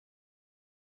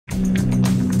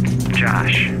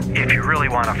Josh, if you really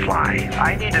want to fly,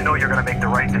 I need to know you're going to make the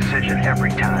right decision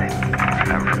every time.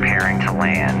 I'm preparing to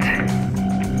land.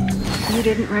 You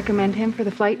didn't recommend him for the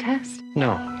flight test?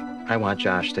 No, I want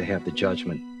Josh to have the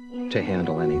judgment to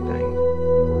handle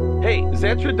anything. Hey, is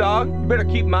that your dog? You better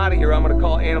keep him out of here. I'm gonna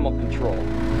call animal control.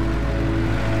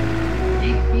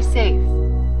 Hey, be safe.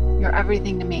 You're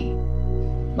everything to me.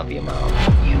 Love you, Mom.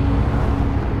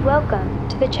 Welcome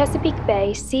to the Chesapeake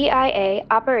Bay CIA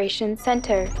Operations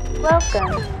Center.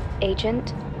 Welcome,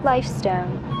 Agent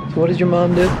Lifestone. So what does your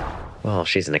mom do? Well,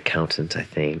 she's an accountant, I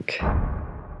think.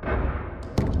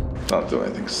 Not do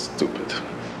anything stupid.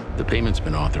 The payment's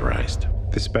been authorized.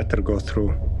 This better go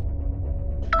through.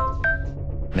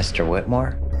 Mr.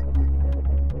 Whitmore?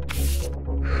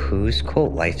 Who's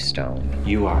Colt Lifestone?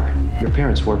 You are. Your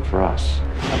parents work for us.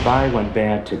 A buy went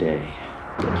bad today.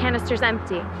 The canister's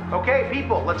empty. Okay,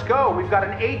 people, let's go. We've got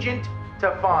an agent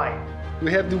to find.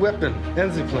 We have the weapon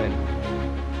and the plane.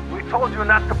 We told you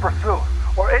not to pursue,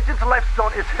 or Agent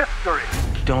Lifestone is history.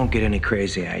 Don't get any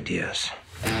crazy ideas.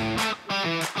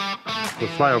 We'll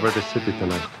fly over the city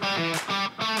tonight.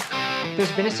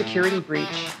 There's been a security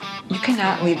breach. You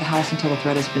cannot leave the house until the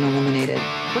threat has been eliminated.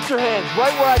 Put your hands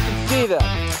right where I can see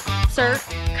them. Sir,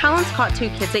 Colin's caught 2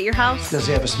 kids at your house. Does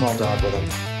he have a small dog with him?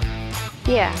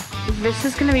 Yeah, this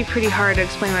is gonna be pretty hard to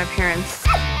explain to my parents.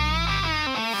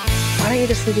 Why don't you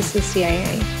just leave this to the CIA?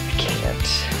 I can't.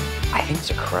 I think it's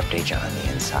a corrupt agent on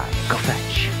the inside. Go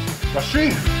fetch.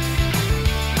 Machine!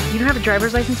 You don't have a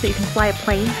driver's license, but you can fly a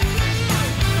plane?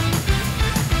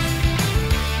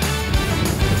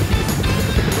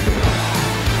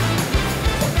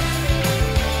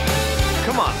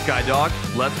 Come on, Skydog,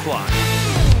 let's fly.